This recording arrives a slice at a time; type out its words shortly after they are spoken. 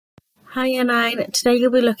Hi Year 9, today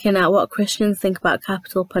you'll be looking at what Christians think about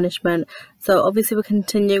capital punishment. So obviously we're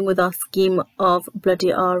continuing with our scheme of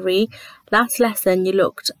bloody RE. Last lesson you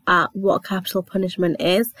looked at what capital punishment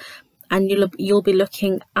is, and you'll be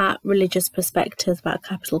looking at religious perspectives about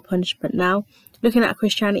capital punishment now. Looking at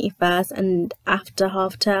Christianity first, and after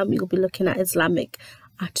half term you'll be looking at Islamic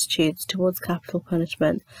attitudes towards capital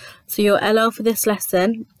punishment. So your LO for this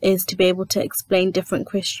lesson is to be able to explain different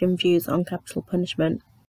Christian views on capital punishment.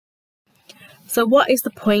 So what is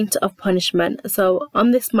the point of punishment? So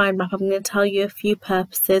on this mind map, I'm going to tell you a few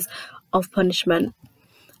purposes of punishment.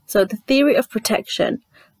 So the theory of protection.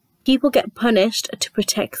 People get punished to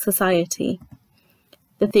protect society.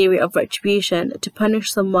 The theory of retribution. To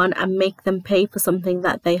punish someone and make them pay for something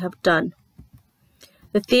that they have done.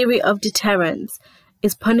 The theory of deterrence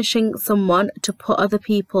is punishing someone to put other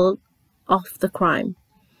people off the crime.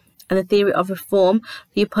 And the theory of reform,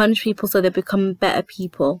 you punish people so they become better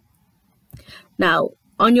people. Now,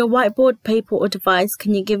 on your whiteboard, paper or device,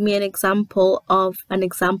 can you give me an example of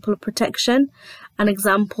protection, an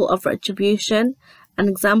example of retribution, an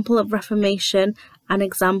example of reformation, an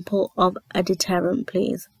example of a deterrent,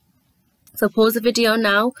 please? So pause the video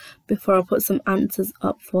now before I put some answers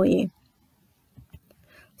up for you.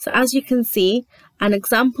 So as you can see, an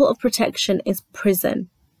example of protection is prison.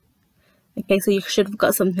 Okay, so you should have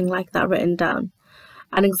got something like that written down.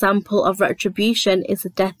 An example of retribution is the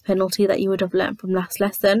death penalty that you would have learnt from last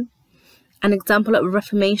lesson. An example of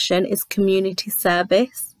reformation is community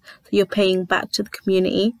service, so you're paying back to the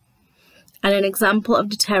community. And an example of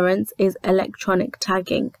deterrence is electronic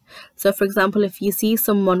tagging. So for example, if you see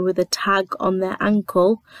someone with a tag on their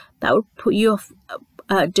ankle, that would put you off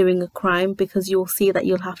doing a crime, because you'll see that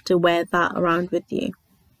you'll have to wear that around with you.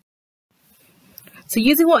 So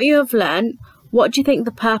using what you have learned, what do you think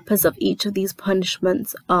the purpose of each of these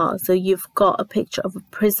punishments are? So you've got a picture of a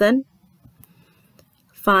prison,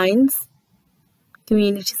 fines,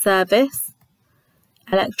 community service,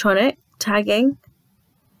 electronic tagging,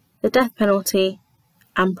 the death penalty,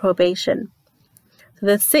 and probation. So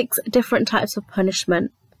there's 6 different types of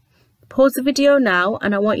punishment. Pause the video now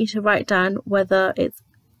and I want you to write down whether it's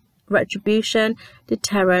retribution,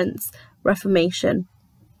 deterrence, reformation.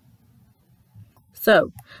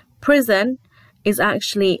 So prison is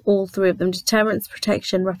actually all 3 of them: deterrence,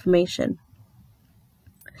 protection, reformation.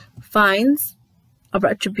 Fines are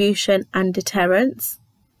retribution and deterrence,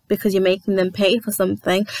 because you're making them pay for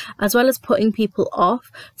something, as well as putting people off.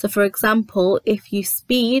 So for example, if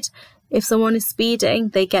someone is speeding,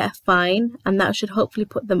 they get a fine, and that should hopefully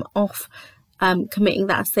put them off committing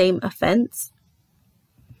that same offence.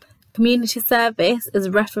 Community service is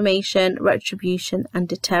reformation, retribution and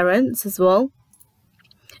deterrence as well.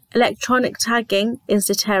 Electronic tagging is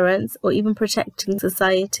deterrence, or even protecting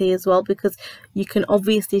society as well, because you can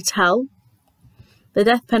obviously tell. The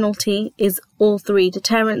death penalty is all 3: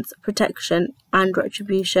 deterrence, protection and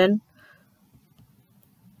retribution.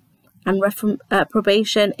 And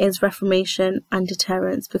probation is reformation and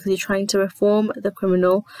deterrence, because you're trying to reform the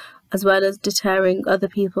criminal as well as deterring other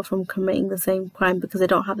people from committing the same crime, because they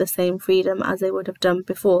don't have the same freedom as they would have done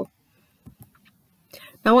before.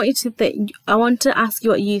 Now I want to ask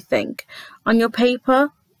you what you think. On your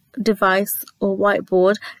paper, device or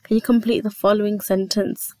whiteboard, can you complete the following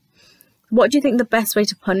sentence? What do you think the best way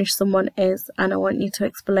to punish someone is? And I want you to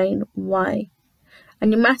explain why.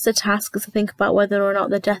 And your master task is to think about whether or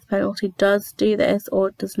not the death penalty does do this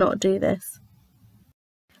or does not do this.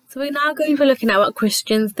 So we're now going to be looking at what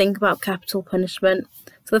Christians think about capital punishment.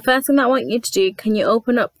 So the first thing that I want you to do, can you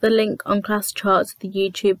open up the link on class charts of the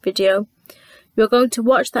YouTube video? You're going to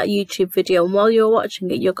watch that YouTube video, and while you're watching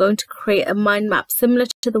it, you're going to create a mind map similar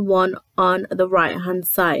to the one on the right hand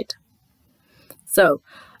side. So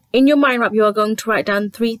in your mind map, you are going to write down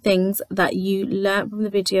 3 things that you learned from the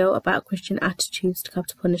video about Christian attitudes to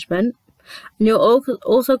capital punishment. And you're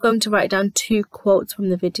also going to write down 2 quotes from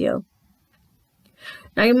the video.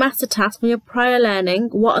 Now your master task, from your prior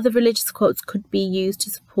learning, what other religious quotes could be used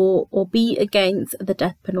to support or be against the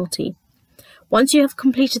death penalty? Once you have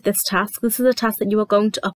completed this task, this is a task that you are going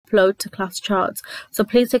to upload to class charts. So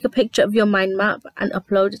please take a picture of your mind map and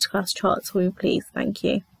upload it to class charts for me, please. Thank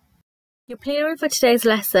you. Your plenary for today's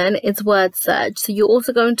lesson is word search. So you're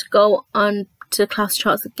also going to go on to class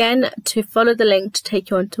charts again to follow the link to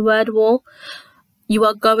take you onto Word Wall. You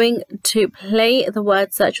are going to play the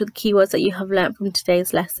word search with keywords that you have learnt from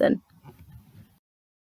today's lesson.